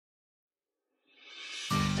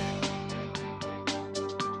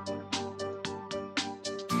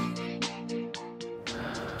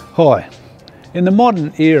Hi. In the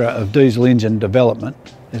modern era of diesel engine development,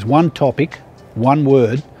 there's one topic, one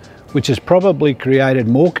word, which has probably created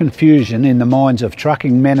more confusion in the minds of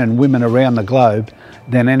trucking men and women around the globe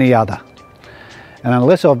than any other. And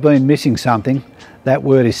unless I've been missing something, that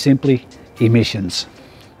word is simply emissions.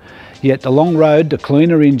 Yet the long road to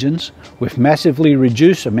cleaner engines with massively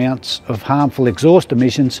reduced amounts of harmful exhaust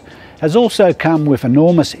emissions has also come with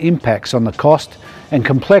enormous impacts on the cost and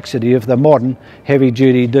complexity of the modern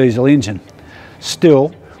heavy-duty diesel engine.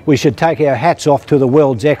 Still, we should take our hats off to the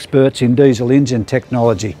world's experts in diesel engine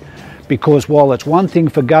technology, because while it's one thing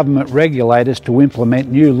for government regulators to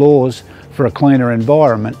implement new laws for a cleaner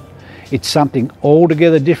environment, it's something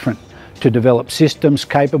altogether different to develop systems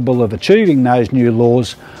capable of achieving those new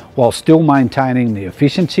laws while still maintaining the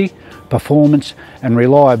efficiency, performance and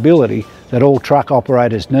reliability that all truck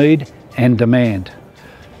operators need and demand.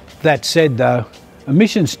 That said though,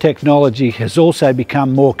 emissions technology has also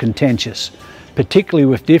become more contentious, particularly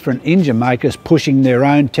with different engine makers pushing their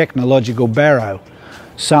own technological barrow,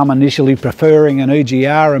 some initially preferring an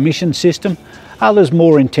EGR emission system, others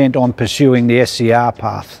more intent on pursuing the SCR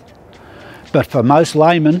path. But for most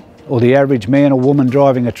laymen, or the average man or woman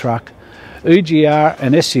driving a truck, EGR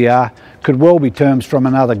and SCR could well be terms from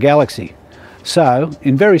another galaxy. So,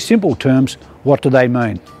 in very simple terms, what do they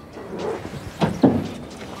mean?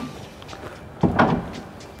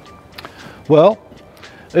 Well,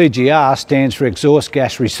 EGR stands for exhaust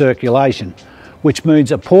gas recirculation, which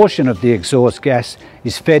means a portion of the exhaust gas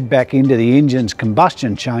is fed back into the engine's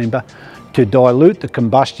combustion chamber to dilute the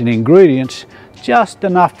combustion ingredients just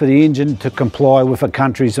enough for the engine to comply with a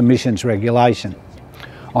country's emissions regulation.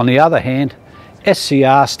 On the other hand,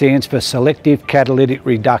 SCR stands for selective catalytic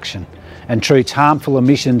reduction and treats harmful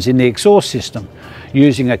emissions in the exhaust system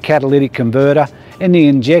using a catalytic converter and the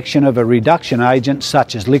injection of a reduction agent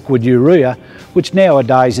such as liquid urea, which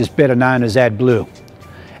nowadays is better known as AdBlue.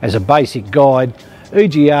 As a basic guide,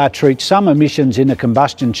 EGR treats some emissions in the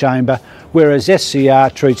combustion chamber, whereas SCR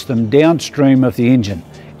treats them downstream of the engine,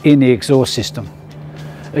 in the exhaust system.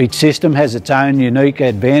 Each system has its own unique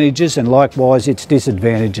advantages and likewise its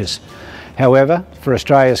disadvantages. However, for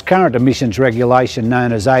Australia's current emissions regulation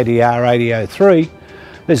known as ADR 8003,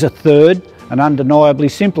 there's a third and undeniably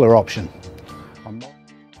simpler option.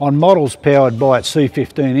 On models powered by its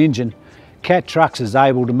C15 engine, Cat Trucks is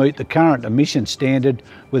able to meet the current emission standard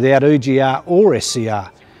without EGR or SCR,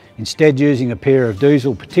 instead using a pair of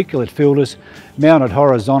diesel particulate filters mounted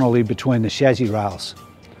horizontally between the chassis rails.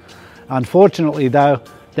 Unfortunately though,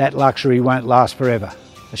 that luxury won't last forever.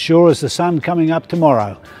 As sure as the sun coming up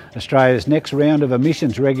tomorrow, Australia's next round of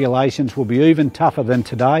emissions regulations will be even tougher than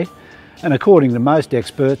today, and according to most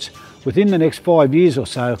experts, within the next 5 years or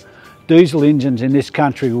so, diesel engines in this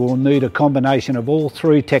country will need a combination of all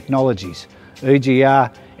three technologies,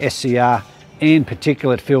 EGR, SCR and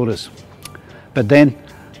particulate filters. But then,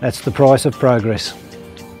 that's the price of progress.